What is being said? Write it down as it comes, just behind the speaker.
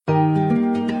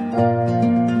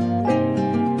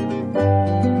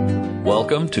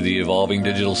Welcome to the Evolving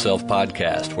Digital Self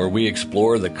podcast, where we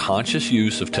explore the conscious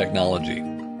use of technology.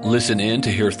 Listen in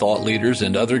to hear thought leaders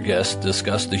and other guests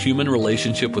discuss the human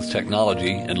relationship with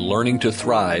technology and learning to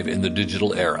thrive in the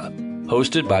digital era.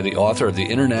 Hosted by the author of the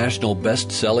international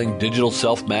best-selling Digital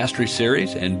Self-Mastery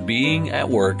series and Being at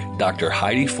Work, Dr.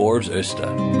 Heidi Forbes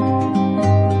Oster.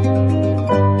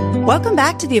 Welcome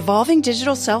back to the Evolving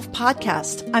Digital Self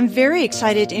podcast. I'm very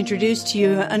excited to introduce to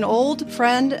you an old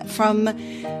friend from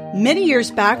many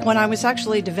years back when I was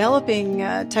actually developing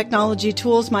technology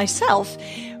tools myself,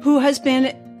 who has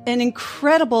been an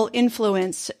incredible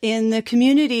influence in the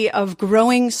community of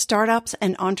growing startups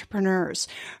and entrepreneurs.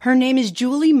 Her name is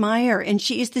Julie Meyer, and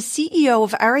she is the CEO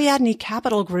of Ariadne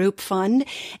Capital Group Fund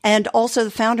and also the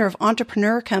founder of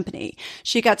Entrepreneur Company.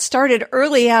 She got started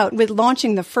early out with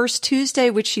launching the First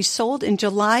Tuesday, which she sold in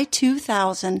July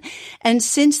 2000, and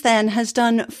since then has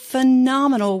done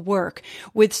phenomenal work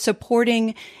with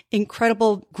supporting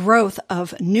incredible growth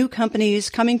of new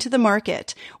companies coming to the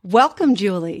market. Welcome,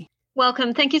 Julie.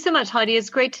 Welcome. Thank you so much, Heidi. It's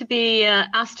great to be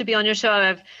asked to be on your show.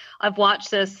 I've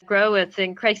watched this grow. It's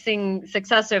increasing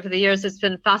success over the years. It's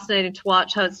been fascinating to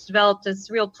watch how it's developed. It's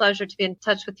a real pleasure to be in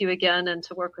touch with you again and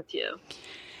to work with you.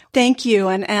 Thank you.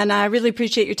 And I really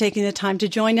appreciate you taking the time to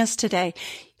join us today.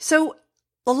 So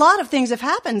a lot of things have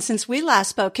happened since we last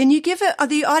spoke. Can you give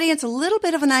the audience a little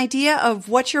bit of an idea of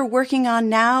what you're working on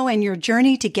now and your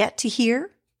journey to get to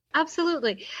here?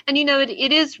 Absolutely. And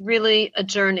it is really a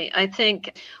journey. I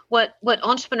think what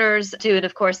entrepreneurs do, and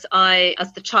of course, I,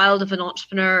 as the child of an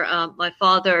entrepreneur, my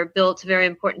father built a very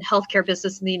important healthcare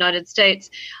business in the United States.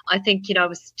 I think, I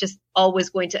was just always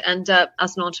going to end up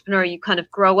as an entrepreneur. You kind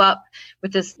of grow up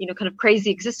with this, kind of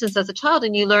crazy existence as a child,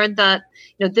 and you learn that,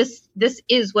 this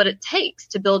is what it takes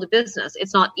to build a business.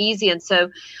 It's not easy. And so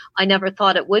I never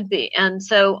thought it would be. And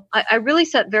so I really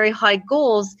set very high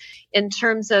goals in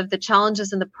terms of the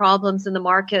challenges and the problems in the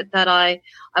market that I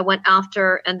went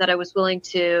after and that I was willing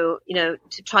to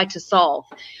try to solve.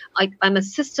 I'm a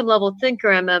system level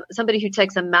thinker. I'm somebody who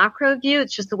takes a macro view.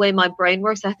 It's just the way my brain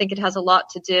works. I think it has a lot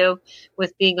to do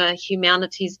with being a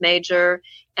humanities major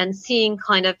and seeing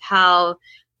kind of how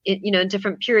in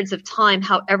different periods of time,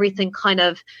 how everything kind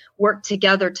of worked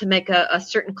together to make a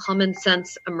certain common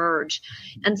sense emerge.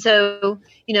 And so,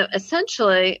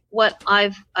 essentially what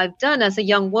I've done as a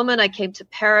young woman, I came to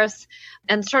Paris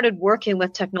and started working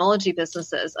with technology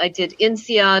businesses. I did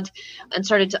INSEAD and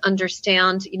started to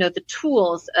understand, the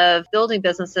tools of building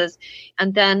businesses.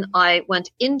 And then I went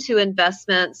into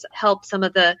investments, helped some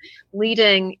of the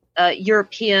leading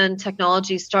European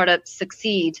technology startups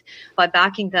succeed by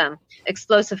backing them.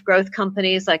 Explosive growth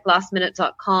companies like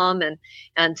lastminute.com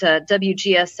and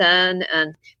WGSN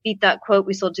and Beat That Quote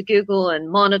we sold to Google, and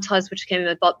Monetize, which became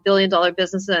a billion-dollar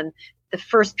business, and the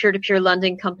first peer-to-peer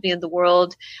lending company in the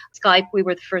world. Skype, we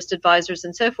were the first advisors,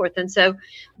 and so forth. And so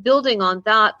building on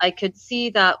that, I could see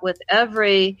that with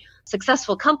every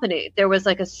successful company, there was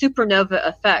like a supernova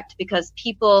effect because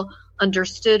people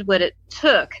understood what it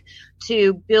took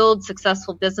to build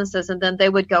successful businesses, and then they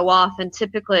would go off and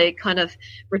typically kind of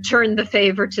return the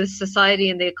favor to society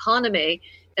and the economy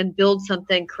and build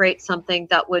something, create something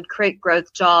that would create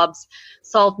growth, jobs,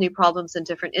 solve new problems in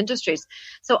different industries.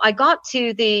 So I got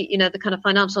to the kind of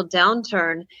financial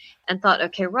downturn and thought,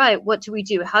 okay, right, what do we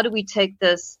do? How do we take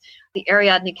the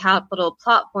Ariadne Capital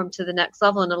platform to the next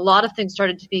level? And a lot of things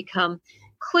started to become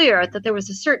clear that there was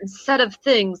a certain set of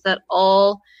things that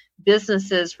all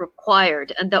businesses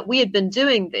required, and that we had been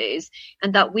doing these,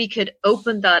 and that we could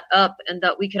open that up, and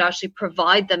that we could actually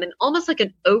provide them in almost like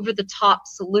an over-the-top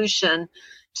solution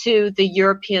to the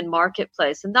European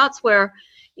marketplace. And that's where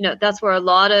a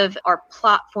lot of our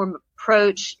platform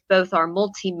approach, both our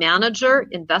multi-manager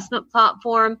investment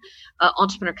platform,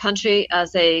 Entrepreneur Country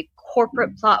as a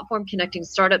corporate platform connecting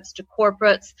startups to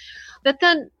corporates, but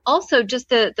then also just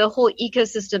the whole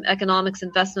ecosystem economics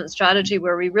investment strategy,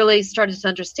 where we really started to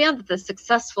understand that the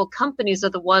successful companies are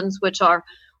the ones which are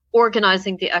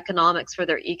organizing the economics for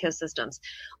their ecosystems.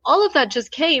 All of that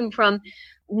just came from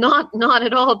not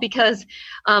at all because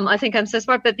I think I'm so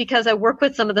smart, but because I work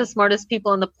with some of the smartest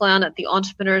people on the planet, the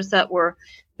entrepreneurs that were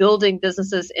building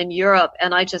businesses in Europe,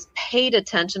 and I just paid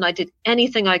attention. I did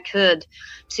anything I could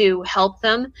to help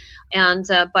them. And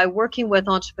by working with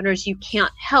entrepreneurs, you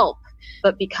can't help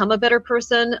but become a better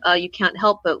person. You can't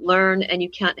help but learn, and you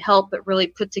can't help but really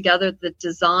put together the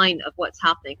design of what's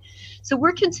happening. So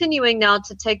we're continuing now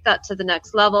to take that to the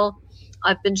next level.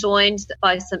 I've been joined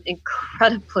by some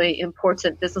incredibly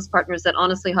important business partners that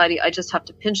honestly, Heidi, I just have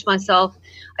to pinch myself.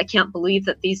 I can't believe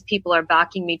that these people are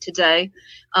backing me today.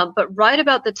 But right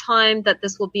about the time that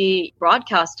this will be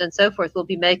broadcast and so forth, we'll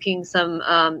be making some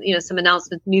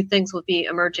announcements, new things will be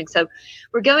emerging. So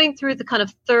we're going through the kind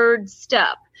of third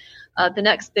step, the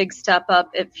next big step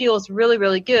up. It feels really,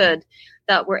 really good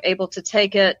that we're able to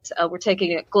take it. We're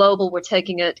taking it global. We're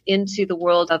taking it into the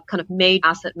world of kind of major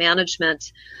asset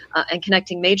management and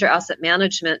connecting major asset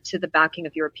management to the backing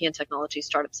of European technology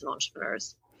startups and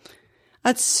entrepreneurs.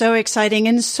 That's so exciting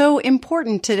and so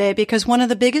important today, because one of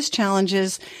the biggest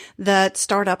challenges that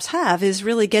startups have is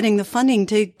really getting the funding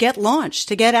to get launched,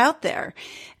 to get out there.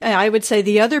 I would say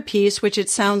the other piece, which it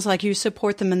sounds like you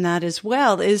support them in that as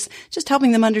well, is just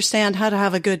helping them understand how to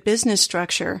have a good business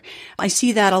structure. I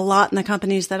see that a lot in the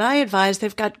companies that I advise.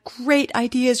 They've got great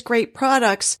ideas, great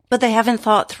products, but they haven't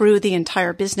thought through the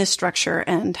entire business structure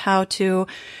and how to,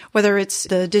 whether it's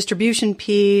the distribution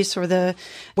piece or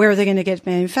where they're going to get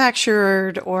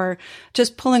manufactured, or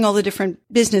just pulling all the different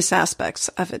business aspects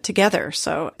of it together.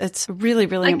 So it's really,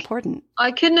 really important.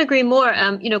 I couldn't agree more.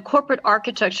 Corporate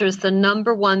architecture is the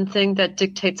number one thing that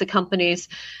dictates a company's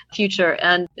future.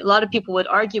 And a lot of people would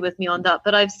argue with me on that,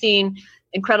 but I've seen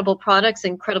incredible products,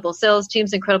 incredible sales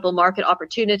teams, incredible market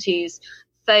opportunities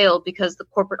fail because the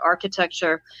corporate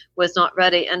architecture was not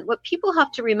ready. And what people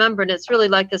have to remember, and it's really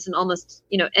like this in almost,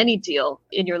 any deal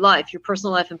in your life, your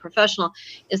personal life and professional,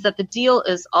 is that the deal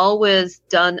is always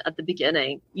done at the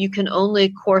beginning. You can only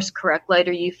course correct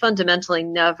later. You fundamentally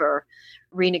never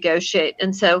renegotiate.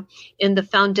 And so in the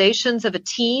foundations of a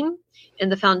team, in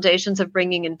the foundations of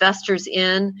bringing investors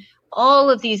in, all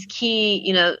of these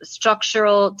key,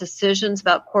 structural decisions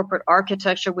about corporate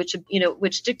architecture, which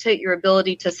dictate your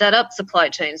ability to set up supply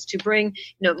chains, to bring,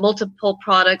 multiple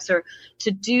products, or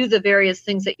to do the various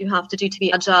things that you have to do to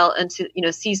be agile and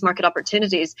to, seize market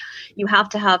opportunities. You have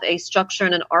to have a structure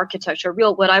and an architecture,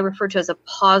 what I refer to as a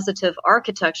positive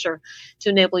architecture, to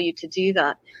enable you to do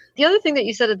that. The other thing that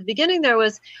you said at the beginning there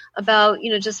was about,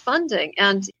 just funding.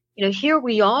 And here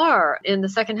we are in the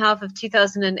second half of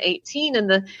 2018, and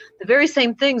the very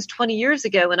same things 20 years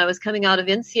ago when I was coming out of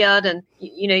INSEAD, and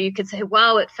you could say,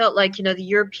 wow, it felt like the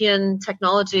European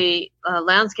technology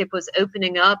landscape was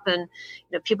opening up, and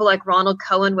people like Ronald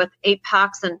Cohen with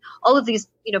APACs and all of these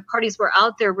parties were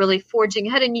out there really forging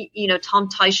ahead, and Tom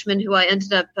Teichman, who I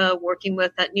ended up working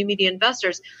with at New Media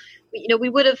Investors, we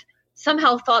would have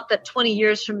somehow thought that 20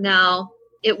 years from now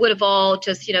it would have all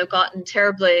just, gotten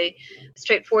terribly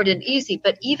straightforward and easy.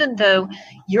 But even though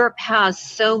Europe has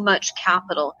so much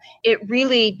capital, it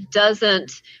really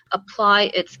doesn't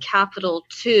apply its capital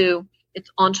to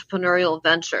its entrepreneurial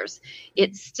ventures.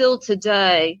 It still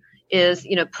today is,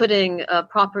 putting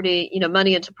property,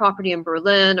 money into property in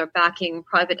Berlin, or backing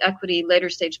private equity, later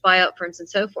stage buyout firms and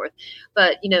so forth.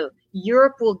 But,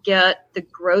 Europe will get the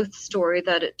growth story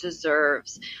that it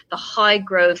deserves, the high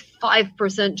growth, 5%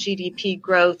 GDP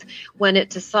growth, when it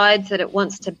decides that it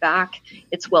wants to back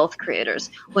its wealth creators,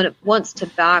 when it wants to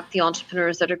back the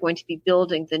entrepreneurs that are going to be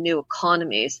building the new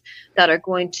economies, that are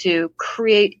going to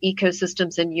create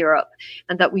ecosystems in Europe,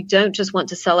 and that we don't just want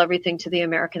to sell everything to the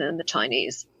American and the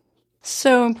Chinese.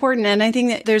 So important. And I think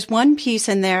that there's one piece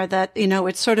in there that,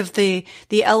 it's sort of the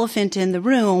elephant in the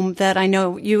room that I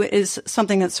know is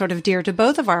something that's sort of dear to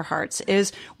both of our hearts,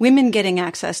 is women getting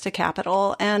access to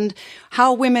capital and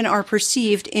how women are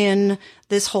perceived in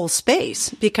this whole space,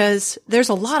 because there's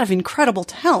a lot of incredible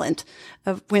talent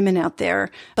of women out there,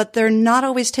 but they're not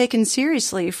always taken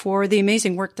seriously for the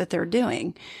amazing work that they're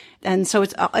doing. And so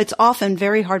it's often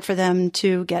very hard for them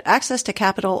to get access to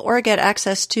capital, or get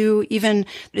access to even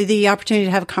the opportunity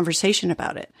to have a conversation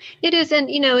about it. It is. And,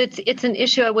 it's an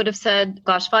issue I would have said,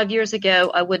 5 years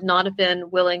ago, I would not have been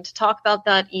willing to talk about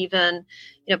that. Even,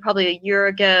 probably a year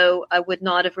ago, I would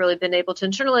not have really been able to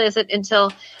internalize it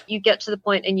until you get to the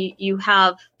point and you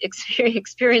have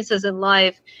experiences in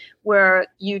life where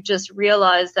you just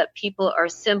realize that people are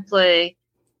simply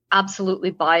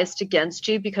absolutely biased against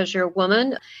you because you're a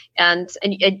woman, and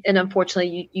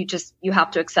unfortunately you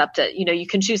have to accept it. You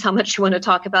can choose how much you want to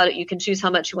talk about it, you can choose how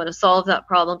much you want to solve that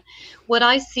problem. What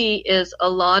I see is a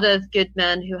lot of good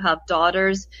men who have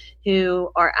daughters who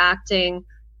are acting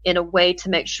in a way to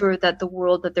make sure that the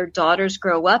world that their daughters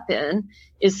grow up in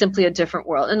is simply a different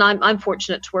world. And I'm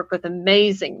fortunate to work with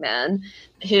amazing men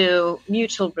who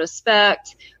mutual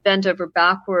respect, bend over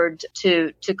backward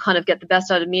to kind of get the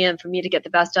best out of me and for me to get the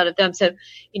best out of them. So,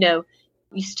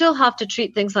 you still have to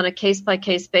treat things on a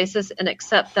case-by-case basis and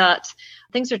accept that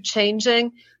things are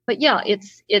changing. But yeah,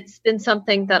 it's been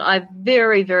something that I've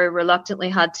very, very reluctantly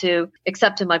had to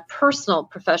accept in my personal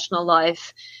professional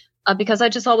life, because I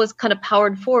just always kind of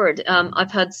powered forward.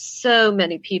 I've had so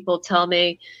many people tell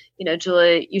me,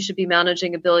 Julie, you should be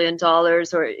managing $1 billion, or,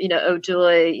 oh,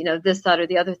 Julie, this, that, or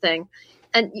the other thing.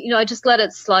 And, I just let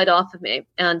it slide off of me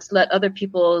and let other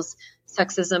people's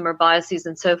sexism or biases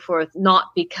and so forth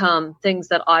not become things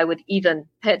that I would even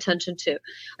pay attention to.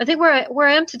 I think where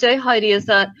I am today, Heidi, is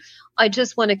that I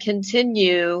just want to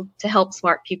continue to help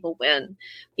smart people win.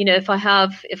 If I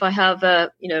have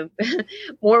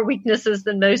more weaknesses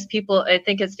than most people, I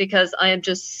think it's because I am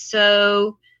just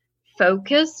so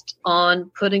focused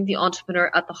on putting the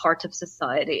entrepreneur at the heart of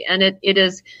society. And it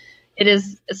is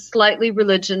a slightly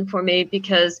religion for me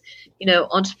because,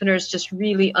 entrepreneurs just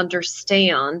really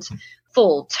understand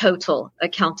full, total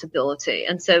accountability.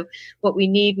 And so what we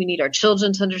need our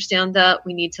children to understand that.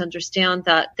 We need to understand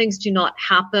that things do not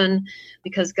happen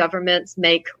because governments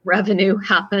make revenue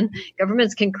happen.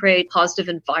 Governments can create positive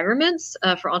environments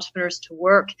for entrepreneurs to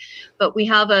work. But we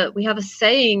have a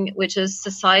saying, which is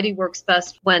society works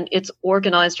best when it's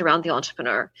organized around the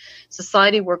entrepreneur.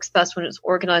 Society works best when it's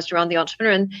organized around the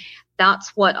entrepreneur. And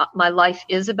that's what my life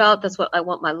is about. That's what I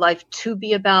want my life to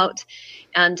be about.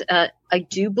 And I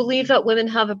do believe that women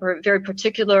have a very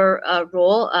particular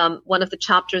role. One of the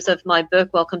chapters of my book,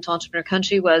 Welcome to Entrepreneur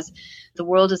Country, was the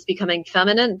world is becoming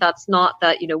feminine. That's not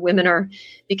that, women are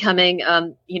becoming,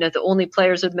 the only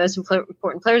players or the most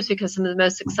important players, because some of the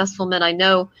most successful men I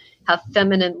know have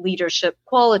feminine leadership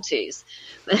qualities,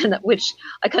 and which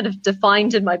I kind of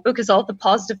defined in my book as all the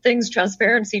positive things,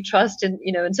 transparency, trust, and,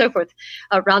 and so forth,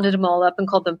 rounded them all up and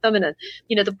called them feminine.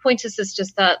 The point is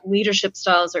just that leadership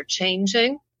styles are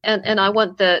changing. And I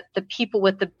want the people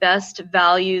with the best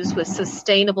values, with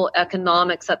sustainable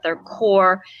economics at their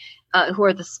core, who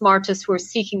are the smartest, who are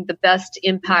seeking the best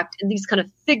impact in these kind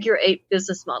of figure 8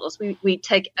 business models. We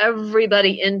take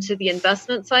everybody into the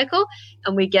investment cycle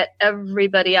and we get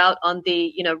everybody out on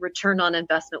the, return on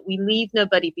investment. We leave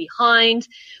nobody behind.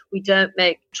 We don't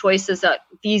make choices that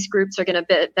these groups are going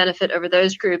to benefit over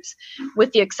those groups,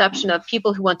 with the exception of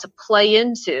people who want to play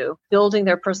into building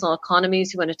their personal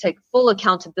economies, who want to take full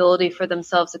accountability for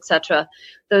themselves, etc.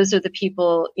 Those are the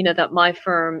people, that my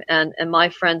firm and my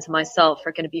friends and myself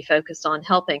are going to be focused on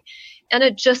helping. And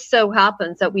it just so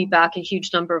happens that we back a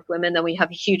huge number of women, that we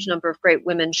have a huge number of great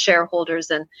women shareholders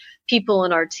and people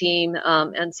in our team,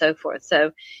 and so forth.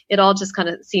 So it all just kind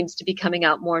of seems to be coming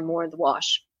out more and more in the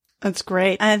wash. That's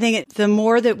great. And I think the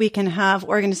more that we can have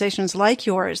organizations like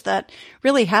yours that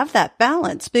really have that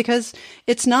balance, because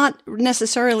it's not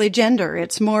necessarily gender.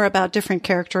 It's more about different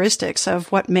characteristics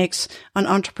of what makes an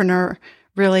entrepreneur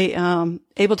really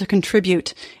able to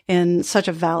contribute in such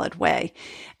a valid way.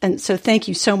 And so thank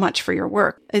you so much for your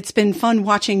work. It's been fun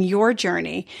watching your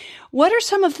journey. What are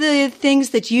some of the things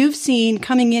that you've seen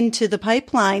coming into the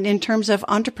pipeline in terms of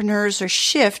entrepreneurs or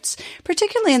shifts,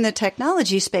 particularly in the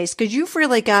technology space? Because you've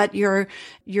really got your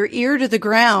ear to the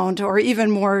ground, or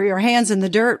even more your hands in the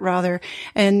dirt, rather,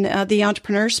 in the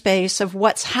entrepreneur space of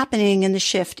what's happening in the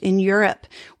shift in Europe.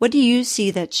 What do you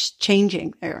see that's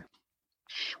changing there?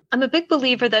 I'm a big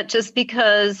believer that just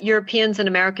because Europeans and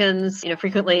Americans,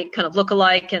 frequently kind of look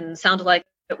alike and sound alike,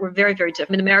 but we're very, very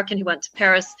different. I'm an American who went to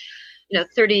Paris,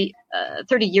 30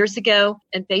 years ago,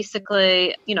 and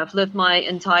basically, I've lived my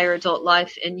entire adult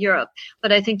life in Europe.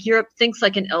 But I think Europe thinks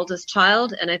like an eldest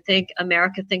child, and I think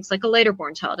America thinks like a later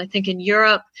born child. I think in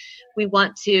Europe, we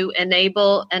want to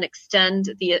enable and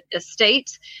extend the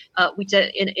estate.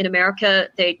 In America,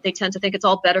 they tend to think it's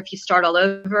all better if you start all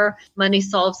over. Money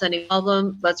solves any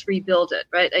problem. Let's rebuild it,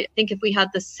 right? I think if we had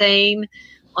the same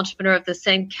entrepreneur of the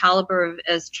same caliber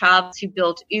as Travis, who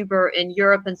built Uber in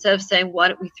Europe, instead of saying, why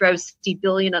don't we throw $60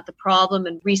 billion at the problem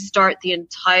and restart the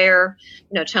entire,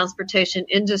 transportation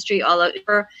industry all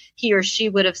over, he or she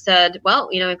would have said, well,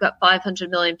 we've got 500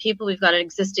 million people. We've got an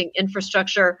existing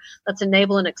infrastructure. Let's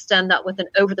enable and extend that with an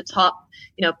over-the-top,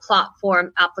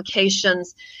 platform,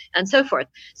 applications, and so forth.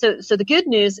 So the good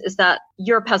news is that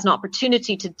Europe has an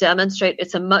opportunity to demonstrate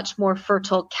it's a much more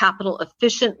fertile, capital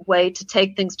efficient way to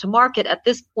take things to market at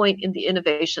this point in the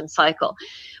innovation cycle.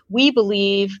 We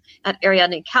believe at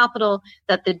Ariadne Capital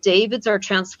that the Davids are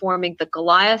transforming the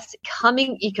Goliaths,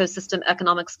 becoming ecosystem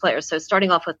economics players. So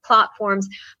starting off with platforms,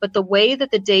 but the way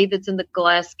that the Davids and the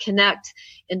Goliaths connect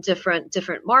in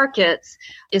different markets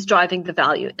is driving the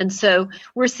value. And so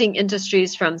we're seeing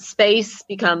industries from space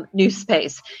become new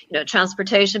space,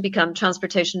 transportation become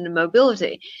transportation and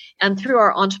mobility. And through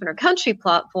our Entrepreneur Country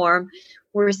platform,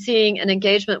 we're seeing an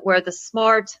engagement where the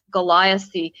smart Goliaths,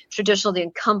 the traditional, the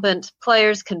incumbent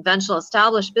players, conventional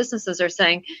established businesses are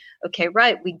saying, okay,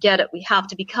 right, we get it. We have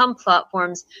to become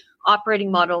platforms.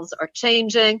 operating models are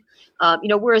changing.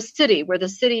 We're a city. We're the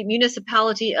city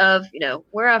municipality of,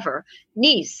 wherever,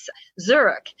 Nice,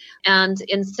 Zurich. And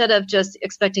instead of just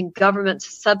expecting government to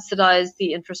subsidize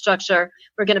the infrastructure,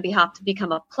 we're going to have to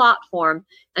become a platform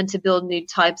and to build new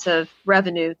types of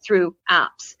revenue through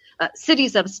apps.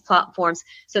 Cities as platforms.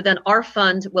 So then our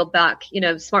fund will back,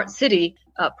 smart city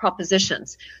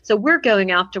propositions. So we're going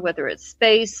after whether it's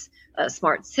space,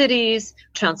 smart cities,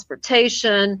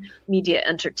 transportation, media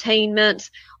entertainment.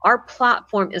 Our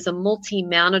platform is a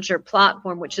multi-manager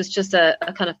platform, which is just a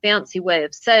kind of fancy way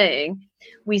of saying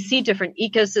we see different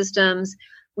ecosystems.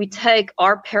 We take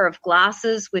our pair of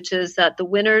glasses, which is that the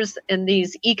winners in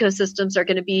these ecosystems are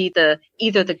going to be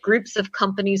either the groups of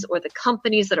companies or the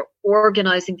companies that are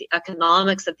organizing the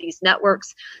economics of these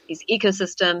networks, these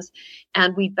ecosystems,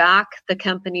 and we back the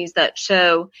companies that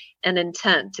show an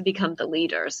intent to become the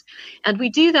leaders. And we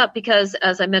do that because,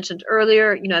 as I mentioned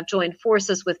earlier, I've joined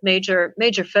forces with major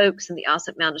folks in the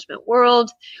asset management world,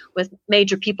 with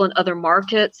major people in other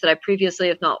markets that I previously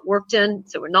have not worked in.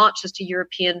 So we're not just a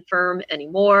European firm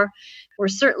anymore. We're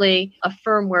certainly a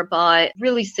firm whereby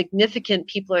really significant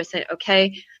people are saying,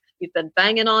 okay, you've been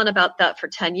banging on about that for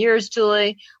 10 years,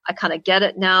 Julie. I kind of get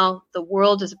it now. The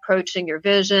world is approaching your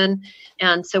vision.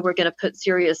 And so we're going to put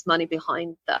serious money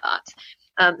behind that.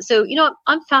 So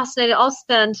I'm fascinated. I'll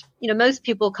spend, most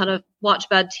people kind of watch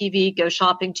bad TV, go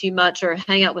shopping too much, or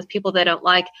hang out with people they don't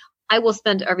like. I will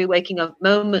spend every waking up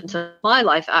moment of my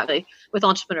life actually with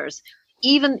entrepreneurs,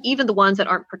 even the ones that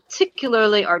aren't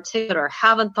particularly articulate or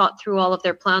haven't thought through all of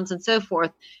their plans and so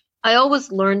forth. I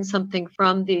always learn something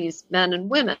from these men and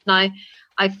women. And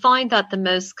I find that the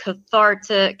most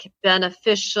cathartic,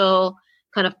 beneficial,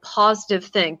 kind of positive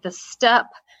thing, the step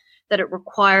that it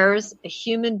requires a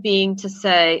human being to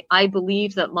say, I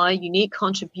believe that my unique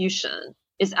contribution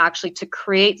is actually to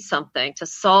create something, to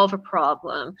solve a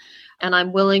problem. And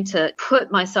I'm willing to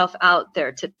put myself out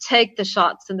there, to take the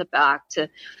shots in the back, to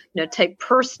take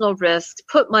personal risks,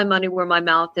 put my money where my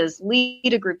mouth is,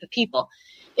 lead a group of people.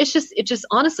 It just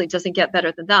honestly doesn't get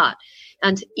better than that.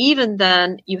 And even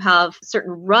then, you have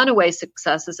certain runaway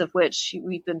successes, of which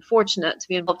we've been fortunate to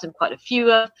be involved in quite a few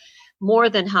of, more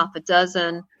than half a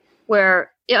dozen,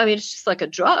 where, it's just like a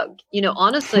drug.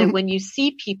 Honestly, when you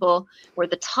see people where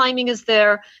the timing is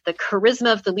there, the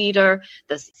charisma of the leader,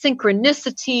 the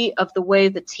synchronicity of the way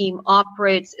the team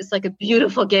operates, it's like a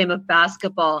beautiful game of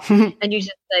basketball. And you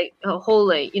just say, oh,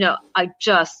 holy,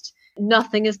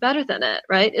 nothing is better than it,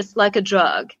 right? It's like a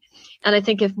drug. And I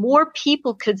think if more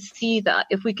people could see that,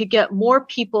 if we could get more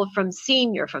people from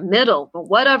senior, from middle, from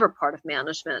whatever part of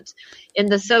management in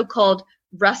the so-called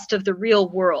rest of the real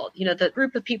world, the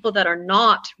group of people that are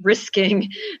not risking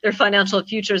their financial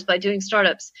futures by doing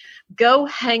startups, go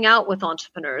hang out with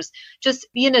entrepreneurs, just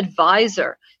be an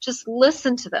advisor, just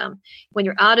listen to them. When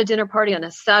you're at a dinner party on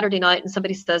a Saturday night and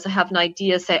somebody says, I have an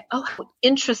idea, say, oh,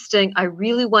 interesting. I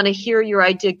really want to hear your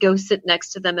idea. Go sit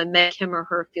next to them and make him or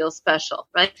her feel special,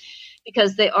 right?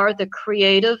 Because they are the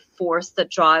creative force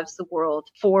that drives the world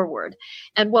forward.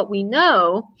 And what we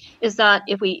know is that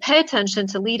if we pay attention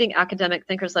to leading academic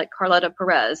thinkers like Carlota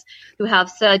Perez, who have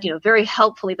said, very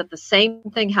helpfully that the same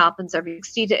thing happens every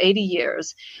 60 to 80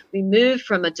 years, we move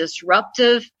from a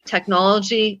disruptive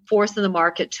technology force in the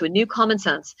market to a new common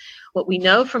sense. What we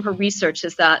know from her research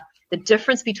is that the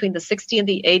difference between the 60 and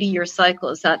the 80-year cycle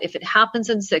is that if it happens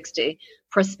in 60,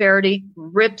 prosperity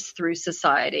rips through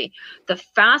society. The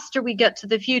faster we get to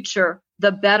the future,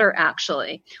 the better,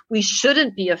 actually. We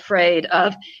shouldn't be afraid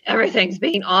of everything's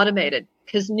being automated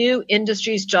because new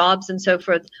industries, jobs, and so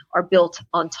forth are built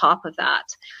on top of that.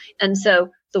 And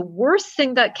so the worst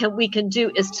thing that we can do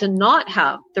is to not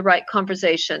have the right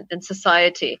conversation in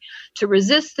society, to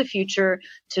resist the future,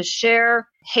 to share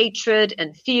hatred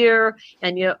and fear.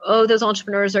 And, those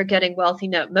entrepreneurs are getting wealthy.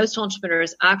 No, most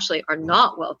entrepreneurs actually are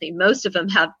not wealthy. Most of them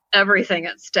have everything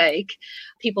at stake.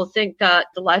 People think that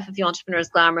the life of the entrepreneur is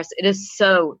glamorous. It is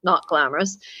so not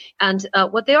glamorous. And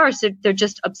what they are is they're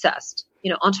just obsessed.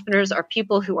 Entrepreneurs are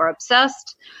people who are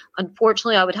obsessed.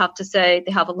 Unfortunately, I would have to say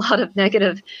they have a lot of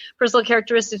negative personal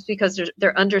characteristics because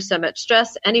they're under so much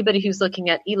stress. Anybody who's looking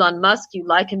at Elon Musk, you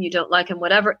like him, you don't like him,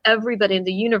 whatever, everybody in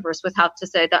the universe would have to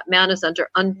say that man is under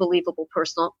unbelievable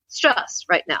personal stress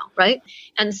right now, right?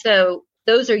 And so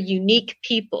those are unique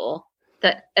people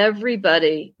that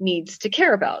everybody needs to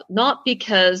care about, not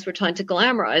because we're trying to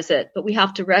glamorize it, but we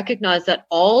have to recognize that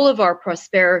all of our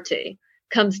prosperity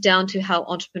comes down to how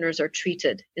entrepreneurs are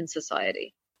treated in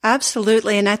society.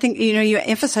 Absolutely. And I think, you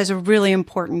emphasize a really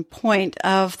important point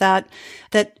of that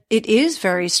it is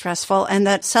very stressful and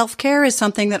that self-care is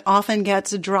something that often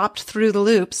gets dropped through the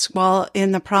loops while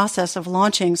in the process of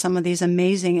launching some of these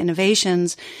amazing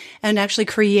innovations and actually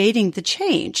creating the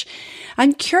change.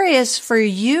 I'm curious for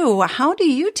you, how do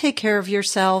you take care of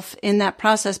yourself in that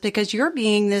process? Because you're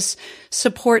being this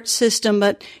support system,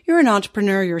 but you're an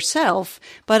entrepreneur yourself,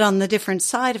 but on the different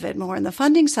side of it, more on the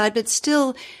funding side, but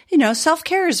still,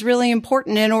 self-care is really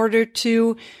important in order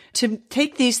to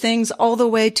take these things all the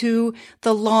way to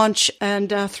the launch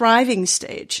and thriving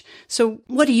stage. So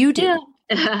what do you do? Yeah.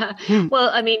 Well,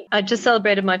 I just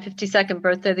celebrated my 52nd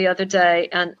birthday the other day,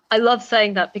 and I love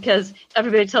saying that because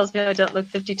everybody tells me I don't look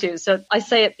 52. So I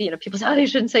say it, people say, you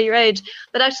shouldn't say your age.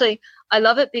 But actually, I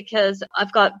love it because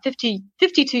I've got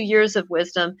 52 years of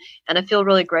wisdom, and I feel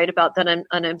really great about that. And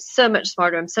I'm so much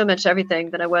smarter. I'm so much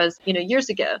everything than I was, years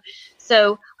ago.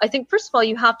 So I think, first of all,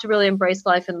 you have to really embrace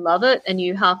life and love it. And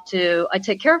I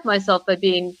take care of myself by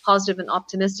being positive and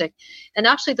optimistic. And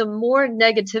actually, the more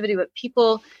negativity, what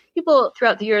people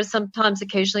throughout the years sometimes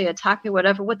occasionally attack me,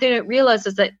 whatever, what they don't realize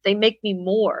is that they make me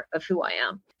more of who I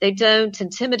am. They don't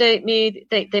intimidate me.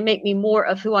 They make me more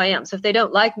of who I am. So if they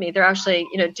don't like me, they're actually,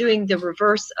 doing the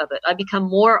reverse of it. I become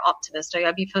more optimistic.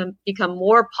 I become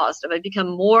more positive. I become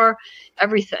more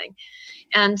everything.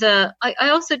 And I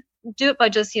also do it by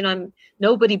just,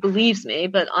 nobody believes me,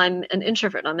 but I'm an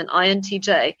introvert. I'm an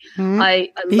INTJ. Mm-hmm. I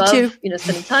love,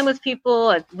 spending time with people.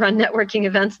 I run networking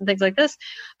events and things like this.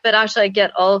 But actually, I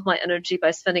get all of my energy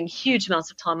by spending huge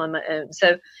amounts of time on my own.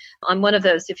 So I'm one of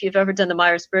those. If you've ever done the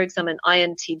Myers-Briggs, I'm an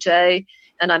INTJ.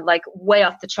 And I'm like way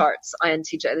off the charts,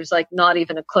 INTJ. There's like not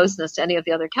even a closeness to any of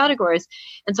the other categories.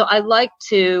 And so I like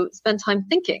to spend time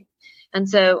thinking. And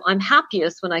so I'm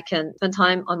happiest when I can spend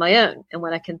time on my own and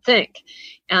when I can think.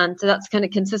 And so that's kind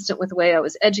of consistent with the way I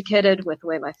was educated, with the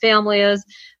way my family is.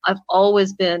 I've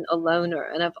always been a loner,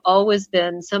 and I've always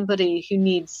been somebody who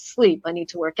needs sleep. I need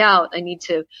to work out. I need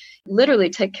to literally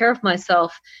take care of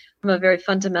myself from a very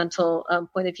fundamental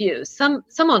point of view. Some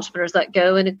entrepreneurs that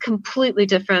go in a completely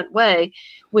different way,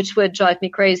 which would drive me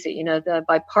crazy,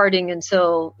 by partying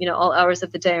until, all hours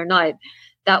of the day or night.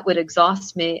 That would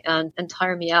exhaust me and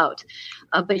tire me out.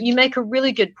 But you make a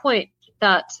really good point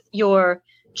that your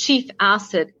chief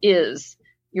asset is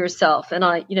yourself. And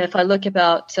if I look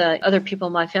about other people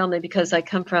in my family, because I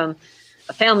come from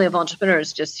a family of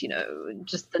entrepreneurs, just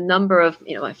the number of,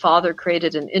 my father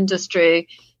created an industry,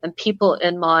 and people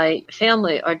in my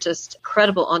family are just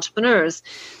incredible entrepreneurs.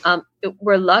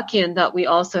 We're lucky in that we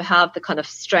also have the kind of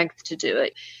strength to do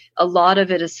it. A lot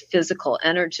of it is physical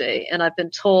energy. And I've been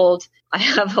told I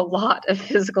have a lot of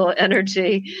physical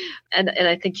energy. And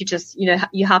I think you just,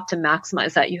 you have to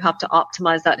maximize that. You have to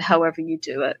optimize that however you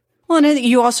do it. Well, and I think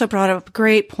you also brought up a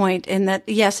great point in that,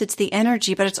 yes, it's the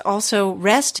energy, but it's also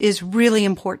rest is really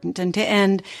important.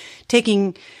 And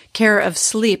taking care of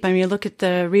sleep. You look at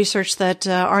the research that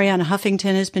Arianna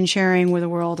Huffington has been sharing with the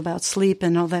world about sleep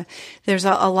and all that. There's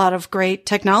a lot of great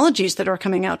technologies that are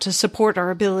coming out to support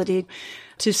our ability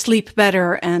to sleep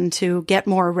better and to get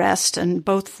more rest, and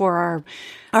both for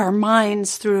our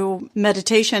minds through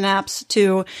meditation apps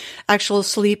to actual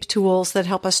sleep tools that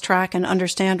help us track and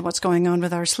understand what's going on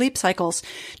with our sleep cycles.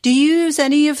 Do you use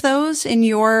any of those in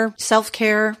your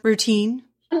self-care routine?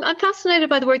 I'm fascinated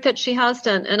by the work that she has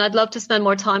done, and I'd love to spend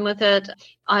more time with it.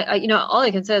 All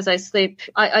I can say is I sleep.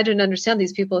 I don't understand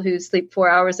these people who sleep 4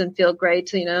 hours and feel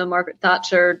great. Margaret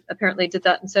Thatcher apparently did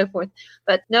that and so forth.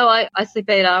 But no, I sleep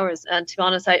 8 hours. And to be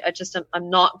honest, I'm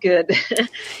not good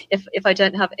if I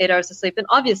don't have 8 hours of sleep. And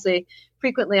obviously,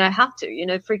 frequently I have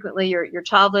to, frequently you're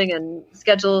traveling and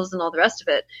schedules and all the rest of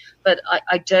it. But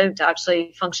I don't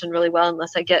actually function really well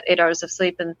unless I get 8 hours of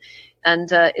sleep. And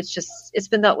it's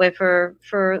been that way for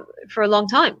a long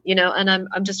time, and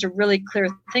I'm just a really clear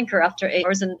thinker after 8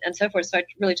 hours and so forth. So I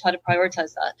really try to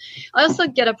prioritize that. I also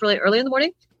get up really early in the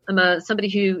morning. I'm somebody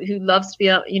who loves to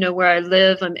be out, where I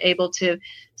live. I'm able to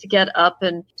get up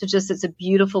and it's a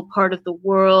beautiful part of the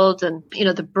world, and,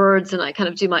 the birds, and I kind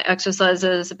of do my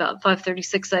exercises about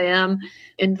 5:36 a.m.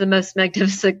 in the most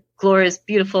magnificent, glorious,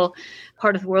 beautiful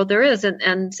part of the world there is.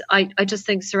 And I just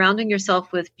think surrounding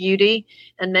yourself with beauty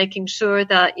and making sure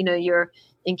that, you're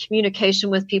in communication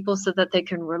with people so that they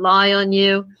can rely on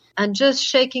you, and just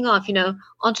shaking off,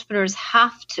 entrepreneurs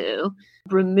have to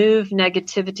remove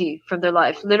negativity from their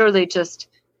life, literally just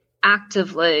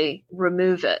actively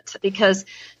remove it, because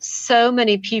so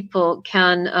many people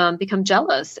can become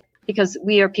jealous. Because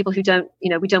we are people who don't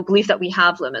believe that we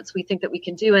have limits. We think that we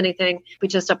can do anything. We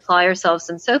just apply ourselves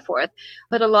and so forth.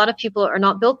 But a lot of people are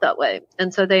not built that way.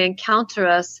 And so they encounter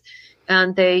us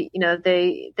And they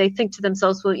think to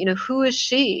themselves, well, who is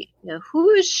she?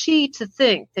 Who is she to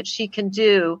think that she can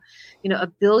do,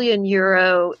 €1 billion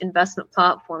investment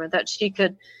platform, and that she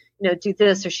could, do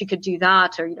this, or she could do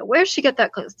that, or, where does she get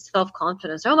that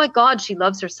self-confidence? Oh my God, she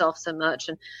loves herself so much.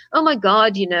 And oh my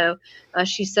God,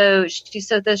 she's so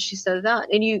this, she's so that.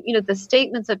 And the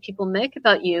statements that people make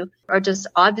about you are just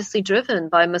obviously driven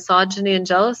by misogyny and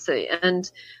jealousy. And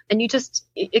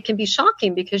it can be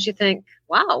shocking, because you think,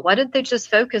 wow, why didn't they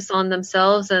just focus on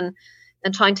themselves and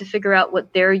trying to figure out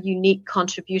what their unique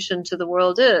contribution to the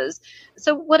world is.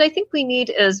 So what I think we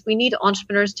need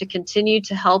entrepreneurs to continue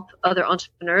to help other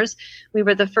entrepreneurs. We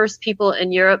were the first people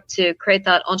in Europe to create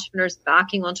that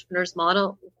backing entrepreneurs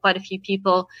model. Quite a few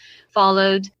people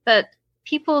followed, but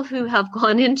people who have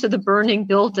gone into the burning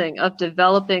building of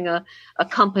developing a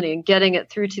company and getting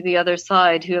it through to the other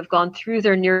side, who have gone through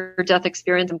their near-death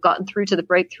experience and gotten through to the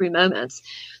breakthrough moments,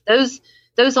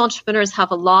 those entrepreneurs have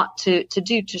a lot to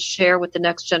do to share with the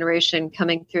next generation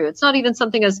coming through. It's not even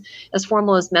something as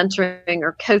formal as mentoring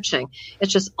or coaching.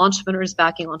 It's just entrepreneurs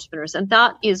backing entrepreneurs. And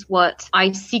that is what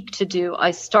I seek to do.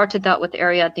 I started that with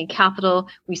Ariadne Capital.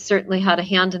 We certainly had a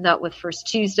hand in that with First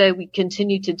Tuesday. We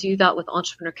continue to do that with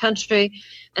Entrepreneur Country.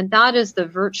 And that is the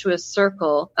virtuous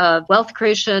circle of wealth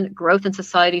creation, growth in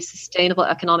society, sustainable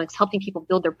economics, helping people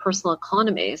build their personal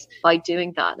economies by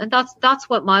doing that. And that's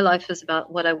what my life is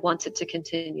about, what I wanted to continue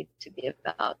to be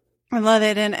about. I love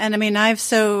it. And I mean, I've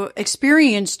so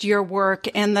experienced your work,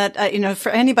 and that, for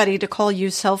anybody to call you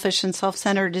selfish and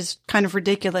self-centered is kind of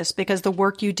ridiculous, because the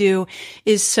work you do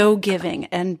is so giving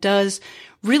and does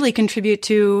really contribute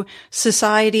to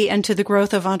society and to the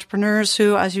growth of entrepreneurs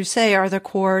who, as you say, are the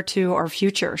core to our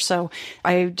future. So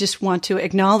I just want to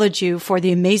acknowledge you for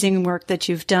the amazing work that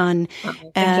you've done.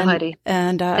 Thank you, Heidi.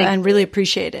 And really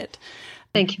appreciate it.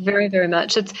 Thank you very, very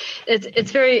much.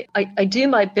 It's very, I do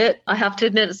my bit. I have to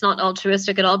admit, it's not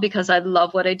altruistic at all, because I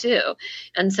love what I do.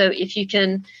 And so if you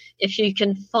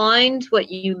can find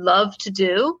what you love to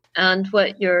do and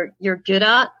what you're good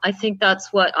at, I think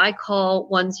that's what I call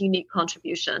one's unique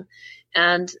contribution.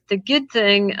 And the good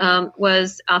thing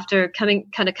was, after coming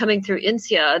through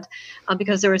INSEAD,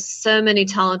 because there were so many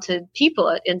talented people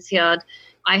at INSEAD,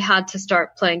 I had to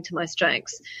start playing to my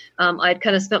strengths. I'd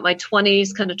kind of spent my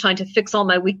 20s kind of trying to fix all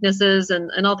my weaknesses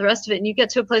and all the rest of it. And you get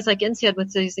to a place like INSEAD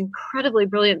with these incredibly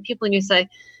brilliant people, and you say,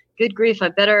 good grief, I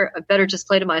better just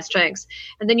play to my strengths.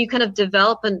 And then you kind of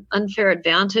develop an unfair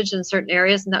advantage in certain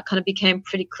areas, and that kind of became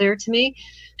pretty clear to me.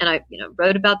 And I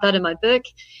wrote about that in my book.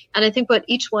 And I think what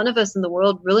each one of us in the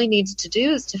world really needs to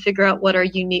do is to figure out what our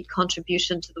unique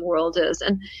contribution to the world is.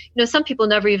 And some people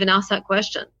never even ask that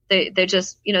question. They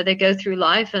just they go through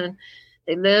life and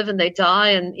they live and they die,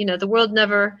 and the world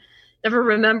never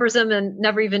remembers them and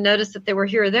never even noticed that they were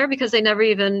here or there, because they never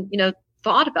even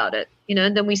thought about it.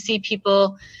 And then we see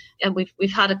people, and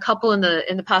we've had a couple in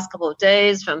the past couple of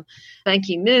days, from Ban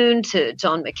Ki-moon to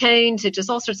John McCain to just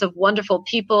all sorts of wonderful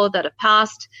people that have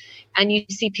passed. And you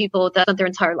see people that spent their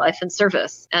entire life in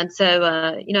service. And so,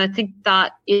 I think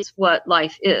that is what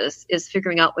life is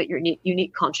figuring out what your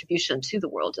unique contribution to the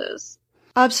world is.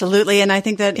 Absolutely. And I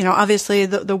think that, obviously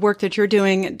the work that you're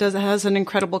doing has an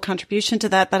incredible contribution to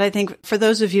that. But I think for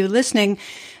those of you listening,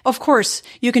 of course,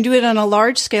 you can do it on a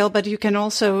large scale, but you can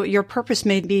also, your purpose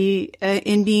may be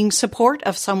in being support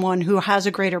of someone who has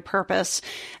a greater purpose.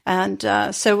 And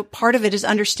so part of it is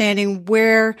understanding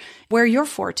where your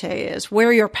forte is,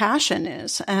 where your passion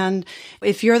is. And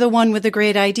if you're the one with a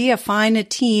great idea, find a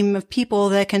team of people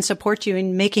that can support you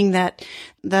in making that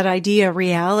idea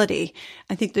reality.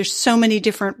 I think there's so many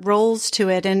different roles to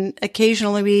it. And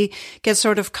occasionally we get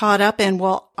sort of caught up in,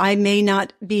 well, I may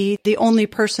not be the only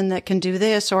person that can do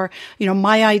this, or,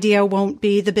 my idea won't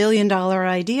be the $1 billion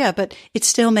idea, but it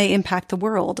still may impact the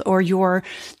world, or your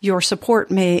support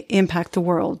may impact the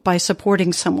world by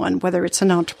supporting someone, whether it's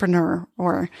an entrepreneur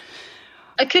or...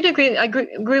 I could agree. I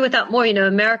agree with that more.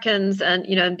 Americans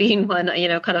and being one,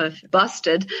 kind of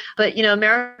busted, but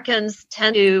Americans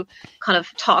tend to kind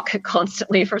of talk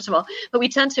constantly, first of all, but we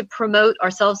tend to promote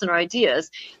ourselves and our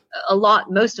ideas a lot.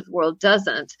 Most of the world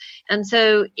doesn't, and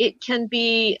so it can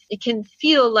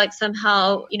feel like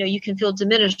somehow you can feel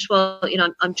diminished. Well,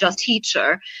 I'm just a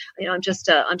teacher. I'm just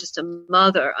a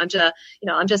mother. I'm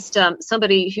just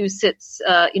somebody who sits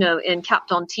in Cap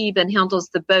d'Antibes and handles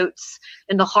the boats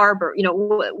in the harbor.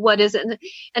 What is it?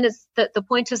 And it's the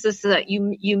point is that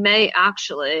you may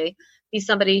actually be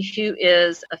somebody who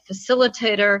is a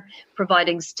facilitator,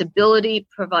 providing stability,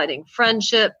 providing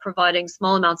friendship, providing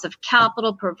small amounts of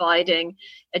capital, providing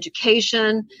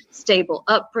education, stable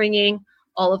upbringing,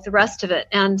 all of the rest of it.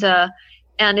 And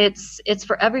And it's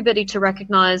for everybody to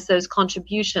recognize those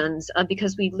contributions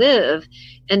because we live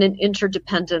in an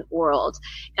interdependent world.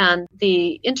 And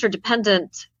the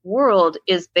interdependent world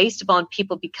is based upon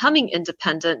people becoming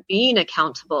independent, being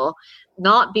accountable,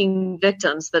 not being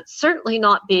victims, but certainly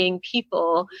not being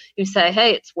people who say,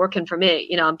 hey, it's working for me.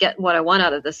 I'm getting what I want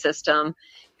out of the system,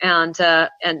 and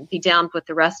be damned with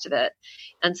the rest of it.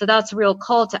 And so that's a real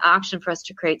call to action for us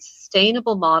to create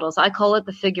sustainable models. I call it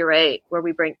the figure eight, where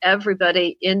we bring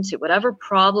everybody into whatever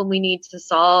problem we need to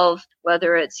solve,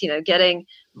 whether it's, getting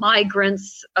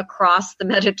migrants across the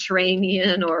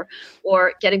Mediterranean or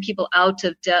getting people out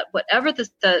of debt, whatever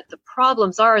the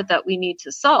problems are that we need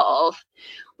to solve.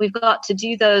 We've got to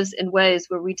do those in ways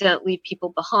where we don't leave people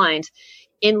behind,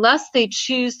 unless they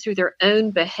choose through their own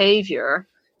behavior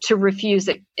to refuse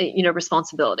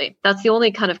responsibility. That's the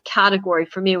only kind of category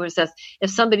for me, was that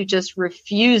if somebody just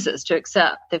refuses to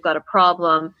accept they've got a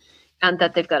problem and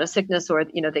that they've got a sickness, or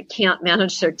they can't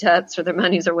manage their debts or their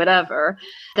monies or whatever,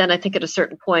 then I think at a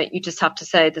certain point you just have to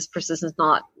say this person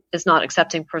is not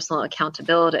accepting personal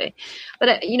accountability.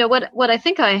 But what I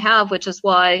think I have, which is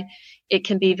why it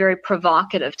can be very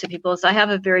provocative to people, is I have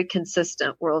a very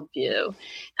consistent worldview.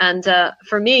 And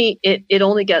for me, it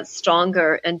only gets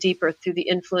stronger and deeper through the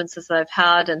influences that I've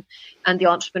had and the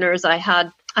entrepreneurs I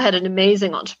had. I had an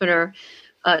amazing entrepreneur.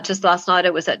 Just last night,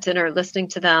 I was at dinner listening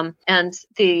to them, and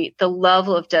the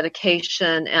level of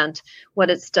dedication and what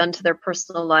it's done to their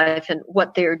personal life and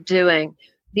what they're doing.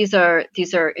 These are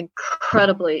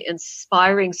incredibly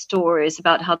inspiring stories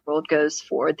about how the world goes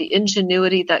forward, the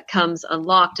ingenuity that comes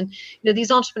unlocked. And,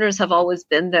 these entrepreneurs have always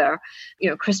been there.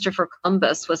 Christopher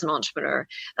Columbus was an entrepreneur.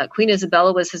 Queen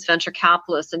Isabella was his venture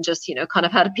capitalist and just, kind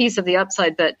of had a piece of the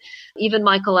upside. But even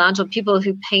Michelangelo, people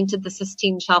who painted the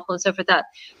Sistine Chapel and so forth, that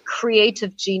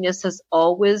creative genius has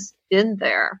always been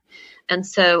there. And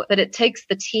so, but it takes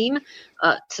the team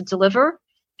to deliver.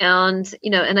 And,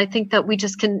 and I think that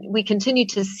we continue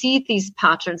to see these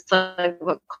patterns, like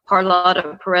what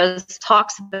Carlota Perez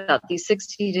talks about, these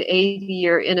 60 to 80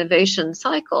 year innovation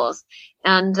cycles.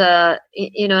 And, and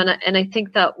I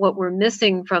think that what we're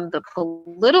missing from the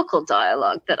political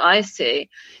dialogue that I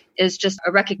see is just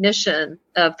a recognition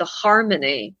of the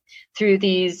harmony through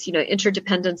these,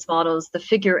 interdependence models, the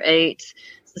figure eight,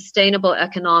 sustainable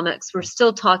economics. We're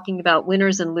still talking about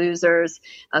winners and losers,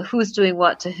 who's doing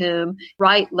what to whom,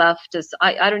 right, left.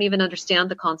 I don't even understand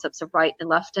the concepts of right and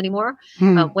left anymore.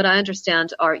 What I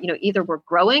understand are, either we're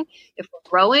growing. If we're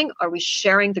growing, are we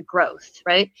sharing the growth,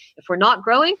 right? If we're not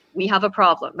growing, we have a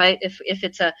problem, right? If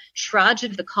it's a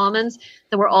tragedy of the commons,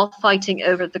 then we're all fighting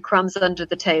over the crumbs under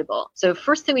the table. So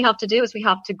first thing we have to do is we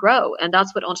have to grow. And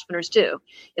that's what entrepreneurs do.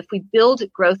 If we build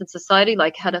growth in society,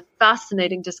 like had a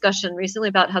fascinating discussion recently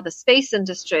about how the space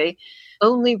industry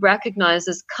only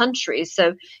recognizes countries.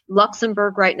 So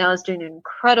Luxembourg right now is doing an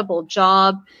incredible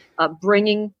job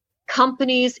bringing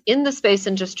companies in the space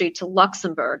industry to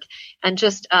Luxembourg. And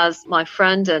just as my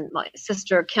friend and my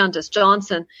sister, Candace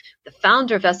Johnson, the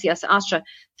founder of SES Astra,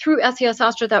 through SES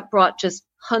Astra, that brought just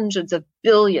hundreds of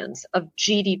billions of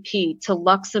GDP to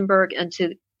Luxembourg and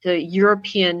to the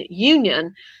European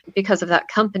Union because of that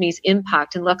company's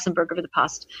impact in Luxembourg over the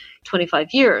past 25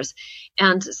 years.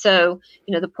 And so,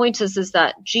 the point is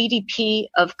that GDP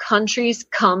of countries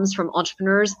comes from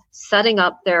entrepreneurs setting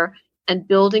up there and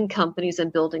building companies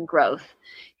and building growth.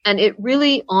 And it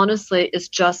really, honestly, is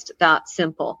just that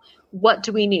simple. What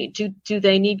do we need? Do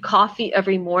they need coffee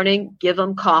every morning? Give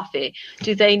them coffee.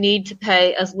 Do they need to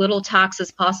pay as little tax as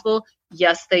possible?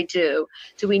 Yes, they do.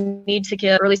 Do we need to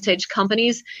give early stage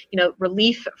companies,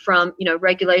 relief from,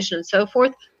 regulation and so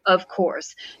forth? Of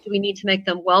course. Do we need to make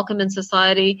them welcome in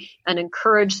society and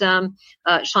encourage them,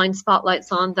 shine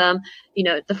spotlights on them?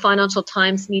 The Financial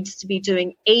Times needs to be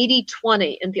doing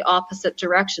 80-20 in the opposite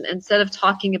direction. Instead of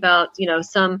talking about,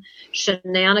 some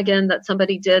shenanigan that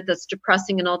somebody did that's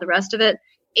depressing and all the rest of it,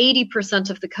 80%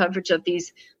 of the coverage of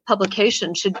these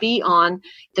publications should be on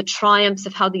the triumphs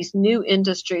of how these new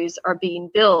industries are being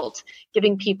built,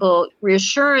 giving people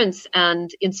reassurance and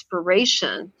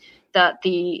inspiration that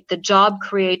the job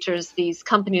creators, these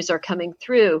companies are coming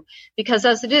through. Because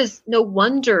as it is, no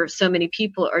wonder so many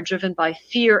people are driven by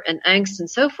fear and angst and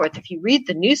so forth. If you read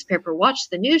the newspaper, watch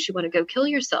the news, you want to go kill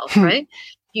yourself, right?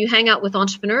 You hang out with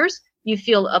entrepreneurs, you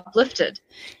feel uplifted.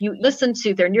 You listen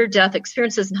to their near-death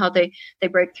experiences and how they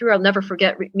break through. I'll never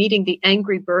forget meeting the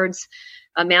Angry Birds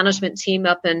management team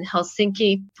up in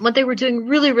Helsinki when they were doing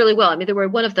really, really well. I mean, they were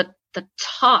one of the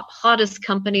top, hottest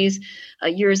companies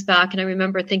years back. And I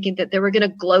remember thinking that they were going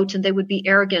to gloat and they would be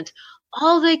arrogant.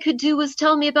 all they could do was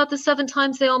tell me about the 7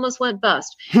 times they almost went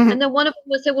bust. And then one of them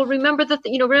would say, well, remember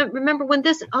remember when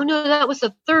this, oh no, that was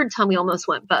the 3rd time we almost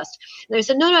went bust. And they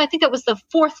said, no, I think that was the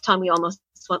 4th time we almost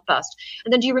went bust.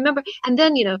 And then do you remember? And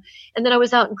then, and then I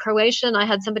was out in Croatia and I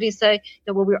had somebody say,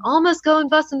 well, we were almost going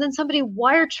bust. And then somebody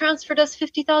wire transferred us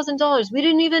 $50,000. We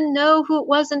didn't even know who it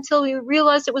was until we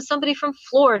realized it was somebody from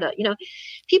Florida.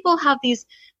 People have these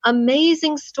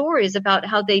amazing stories about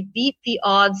how they beat the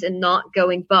odds in not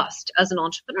going bust as an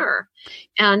entrepreneur.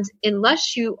 And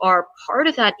unless you are part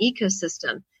of that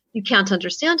ecosystem, you can't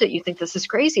understand it. You think this is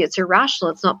crazy. It's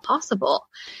irrational. It's not possible.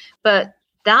 But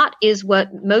that is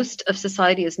what most of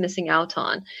society is missing out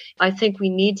on. I think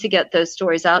we need to get those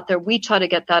stories out there. We try to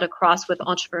get that across with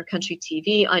Entrepreneur Country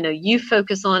TV. I know you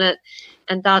focus on it.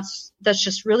 And that's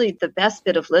just really the best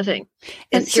bit of living,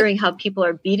 is hearing how people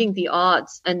are beating the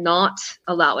odds and not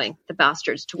allowing the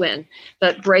bastards to win,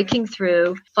 but breaking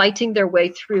through, fighting their way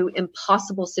through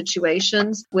impossible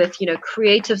situations with,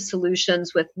 creative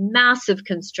solutions, with massive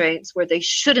constraints where it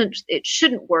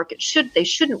shouldn't work. They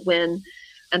shouldn't win.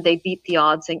 And they beat the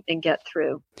odds and get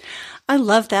through. I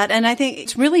love that. And I think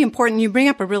it's really important. You bring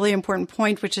up a really important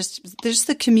point, which is there's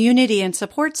the community and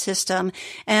support system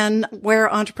and where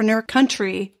Entrepreneur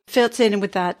Country fits in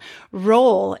with that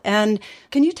role. And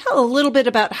can you tell a little bit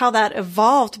about how that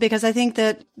evolved? Because I think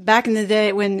that back in the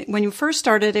day when you first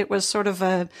started, it was sort of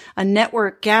a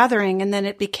network gathering, and then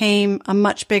it became a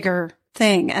much bigger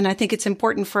thing. And I think it's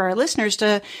important for our listeners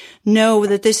to know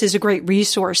that this is a great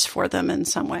resource for them in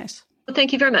some ways.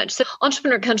 Thank you very much. So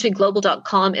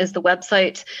EntrepreneurCountryGlobal.com is the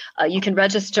website. You can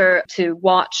register to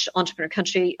watch Entrepreneur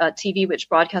Country TV, which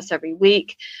broadcasts every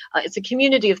week. It's a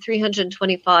community of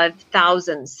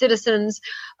 325,000 citizens.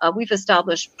 We've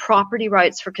established property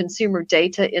rights for consumer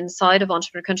data inside of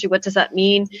Entrepreneur Country. What does that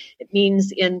mean? It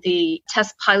means in the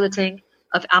test piloting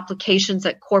of applications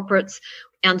at corporates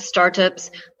and startups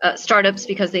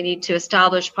because they need to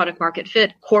establish product market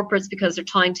fit, corporates because they're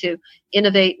trying to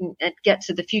innovate and get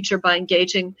to the future by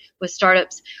engaging with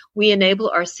startups. We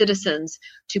enable our citizens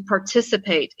to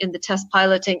participate in the test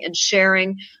piloting and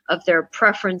sharing of their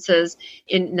preferences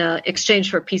in exchange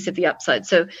for a piece of the upside.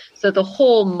 So the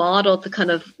whole model, the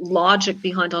kind of logic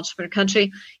behind Entrepreneur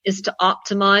Country is to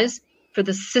optimize for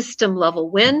the system level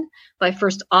win by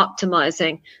first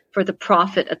optimizing for the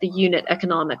profit at the unit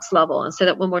economics level. And say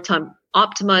that one more time.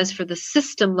 Optimize for the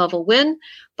system level win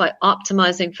by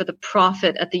optimizing for the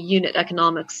profit at the unit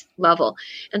economics level.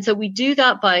 And so we do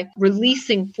that by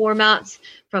releasing formats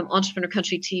from Entrepreneur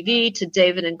Country TV to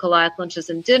David and Goliath lunches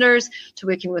and dinners, to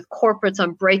working with corporates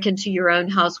on break into your own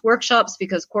house workshops,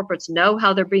 because corporates know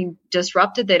how they're being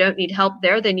disrupted. They don't need help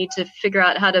there. They need to figure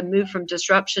out how to move from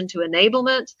disruption to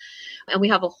enablement. And we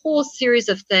have a whole series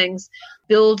of things,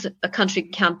 build a country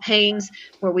campaigns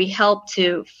where we help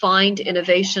to find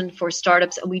innovation for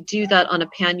startups, and we do that on a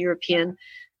pan-European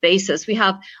basis. We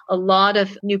have a lot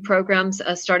of new programs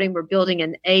starting. We're building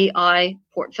an AI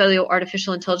portfolio,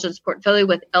 artificial intelligence portfolio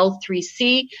with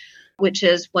L3C, which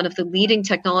is one of the leading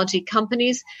technology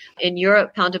companies in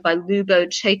Europe, founded by Lubo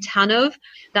Chaitanov.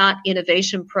 That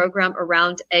innovation program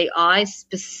around AI,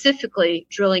 specifically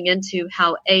drilling into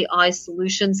how AI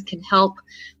solutions can help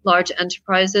large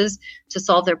enterprises to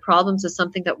solve their problems, is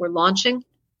something that we're launching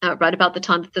right about the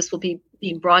time that this will be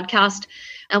being broadcast.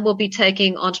 And we'll be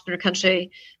taking Entrepreneur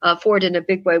Country forward in a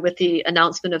big way with the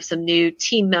announcement of some new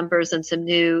team members and some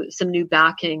new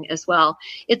backing as well.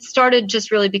 It started just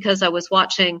really because I was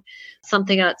watching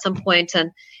something at some point,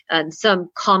 and some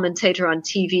commentator on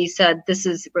TV said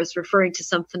was referring to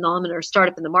some phenomenon or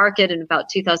startup in the market in about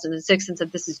 2006, and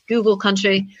said, this is Google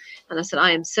country. And I said,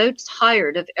 I am so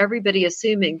tired of everybody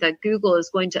assuming that Google is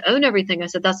going to own everything. I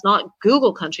said, that's not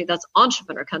Google country, that's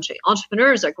entrepreneur country.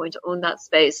 Entrepreneurs are going to own that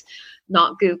space,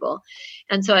 not Google.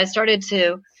 And so I started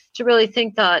to really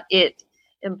think that it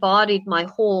embodied my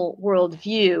whole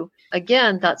worldview.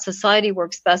 Again, that society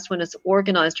works best when it's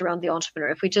organized around the entrepreneur.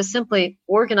 If we just simply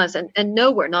organize, and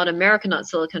nowhere, not America, not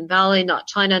Silicon Valley, not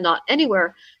China, not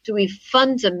anywhere, do we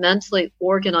fundamentally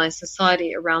organize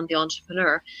society around the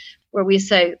entrepreneur, where we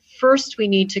say, first, we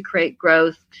need to create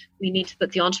growth. We need to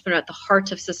put the entrepreneur at the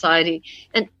heart of society,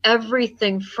 and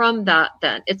everything from that.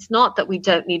 Then it's not that we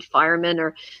don't need firemen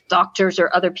or doctors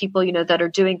or other people, that are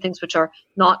doing things which are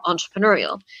not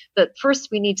entrepreneurial. But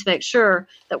first, we need to make sure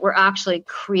that we're actually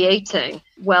creating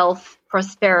wealth,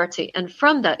 prosperity. And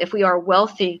from that, if we are a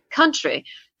wealthy country,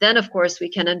 then of course we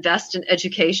can invest in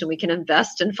education. We can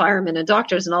invest in firemen and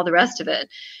doctors and all the rest of it.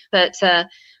 But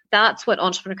that's what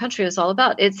Entrepreneur Country is all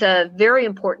about. It's a very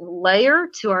important layer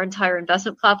to our entire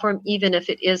investment platform, even if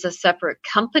it is a separate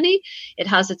company. It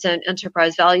has its own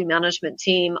enterprise value management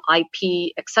team,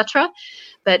 IP, etc.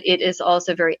 But it is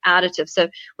also very additive. So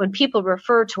when people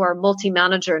refer to our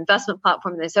multi-manager investment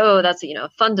platform, they say, oh, that's a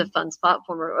fund of funds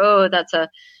platform, or oh, that's a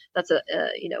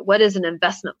what is an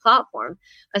investment platform?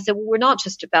 I said, well, we're not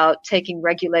just about taking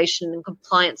regulation and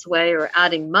compliance away or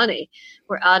adding money.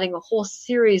 We're adding a whole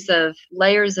series of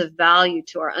layers of value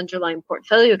to our underlying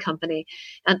portfolio company,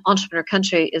 and Entrepreneur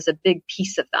Country is a big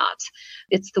piece of that.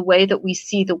 It's the way that we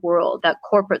see the world, that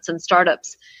corporates and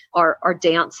startups are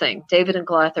dancing. David and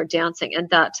Goliath are dancing, and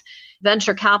that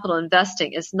venture capital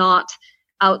investing is not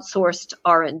outsourced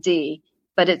R&D,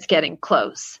 but it's getting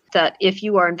close. That if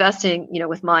you are investing,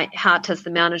 with my hat as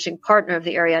the managing partner of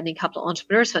the Ariadne Capital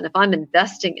Entrepreneurs Fund, if I'm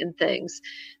investing in things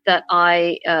that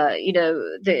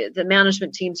the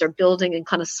management teams are building in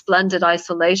kind of splendid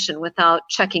isolation without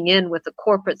checking in with the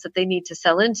corporates that they need to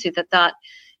sell into, that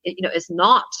is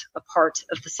not a part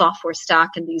of the software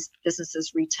stack in these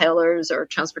businesses, retailers or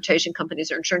transportation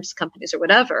companies or insurance companies or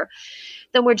whatever,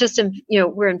 then we're just,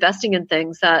 we're investing in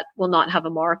things that will not have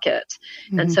a market.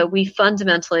 Mm-hmm. And so we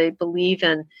fundamentally believe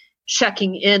in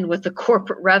checking in with the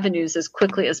corporate revenues as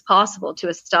quickly as possible to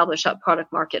establish that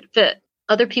product market fit.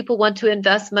 Other people want to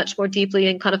invest much more deeply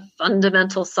in kind of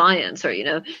fundamental science or,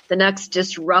 the next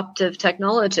disruptive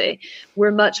technology.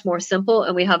 We're much more simple,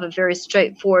 and we have a very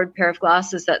straightforward pair of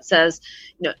glasses that says,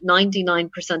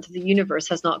 99% of the universe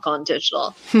has not gone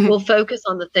digital. We'll focus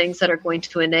on the things that are going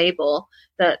to enable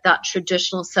that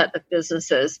traditional set of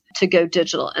businesses to go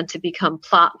digital and to become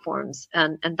platforms.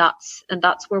 And that's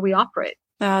where we operate.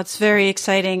 It's very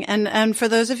exciting. And for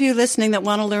those of you listening that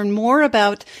want to learn more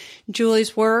about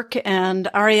Julie's work and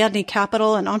Ariadne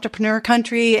Capital and Entrepreneur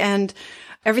Country and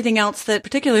everything else that,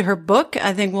 particularly her book,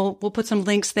 I think we'll put some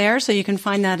links there so you can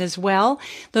find that as well.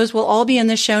 Those will all be in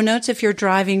the show notes. If you're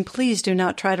driving, please do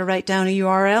not try to write down a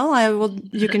URL.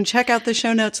 You can check out the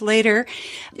show notes later.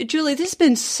 Julie, this has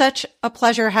been such a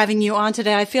pleasure having you on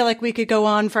today. I feel like we could go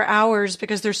on for hours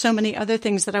because there's so many other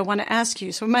things that I want to ask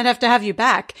you. So we might have to have you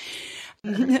back.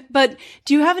 But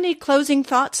do you have any closing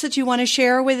thoughts that you want to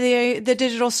share with the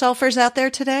digital selfers out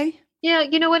there today? Yeah,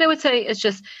 what I would say is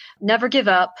just never give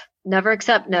up, never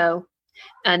accept no,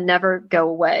 and never go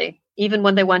away, even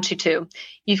when they want you to.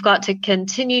 You've got to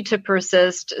continue to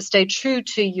persist, stay true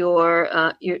to your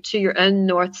own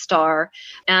North Star,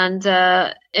 and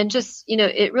just,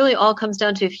 it really all comes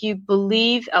down to if you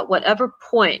believe at whatever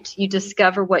point you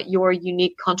discover what your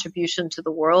unique contribution to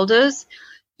the world is,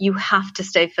 you have to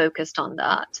stay focused on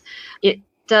that. It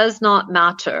does not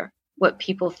matter what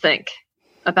people think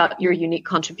about your unique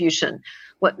contribution.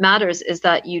 What matters is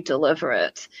that you deliver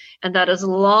it. And that as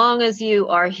long as you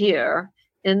are here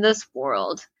in this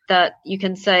world, that you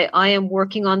can say, I am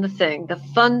working on the thing, the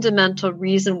fundamental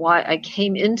reason why I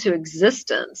came into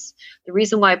existence, the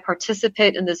reason why I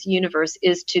participate in this universe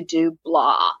is to do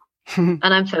blah. And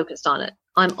I'm focused on it.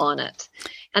 I'm on it.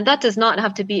 And that does not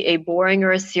have to be a boring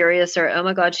or a serious or, oh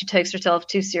my God, she takes herself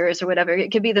too serious or whatever.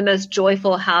 It could be the most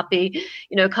joyful, happy,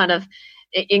 kind of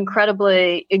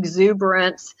incredibly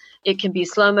exuberant. It can be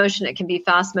slow motion. It can be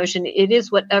fast motion. It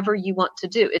is whatever you want to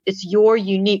do. It's your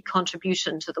unique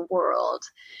contribution to the world.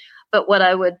 But what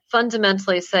I would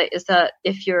fundamentally say is that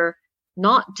if you're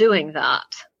not doing that,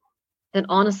 then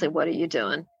honestly, what are you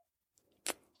doing?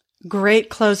 Great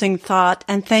closing thought.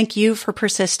 And thank you for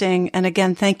persisting. And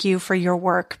again, thank you for your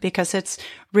work because it's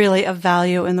really of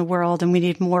value in the world and we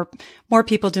need more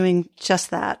people doing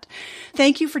just that.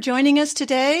 Thank you for joining us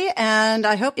today. And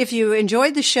I hope if you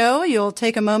enjoyed the show, you'll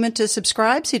take a moment to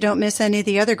subscribe so you don't miss any of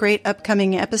the other great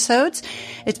upcoming episodes.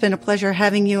 It's been a pleasure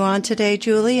having you on today,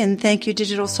 Julie. And thank you,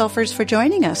 Digital Selfers, for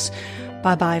joining us.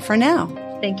 Bye-bye for now.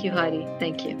 Thank you, Heidi.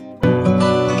 Thank you.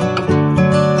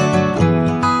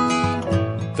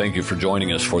 Thank you for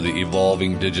joining us for the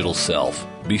Evolving Digital Self.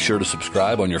 Be sure to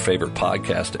subscribe on your favorite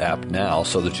podcast app now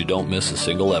so that you don't miss a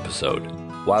single episode.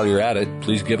 While you're at it,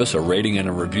 please give us a rating and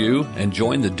a review and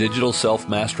join the Digital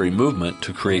Self-Mastery movement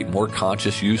to create more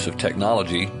conscious use of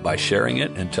technology by sharing it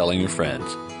and telling your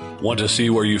friends. Want to see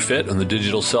where you fit on the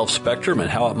digital self spectrum and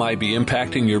how it might be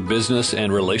impacting your business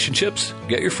and relationships?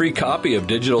 Get your free copy of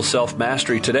Digital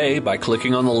Self-Mastery today by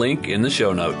clicking on the link in the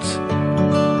show notes.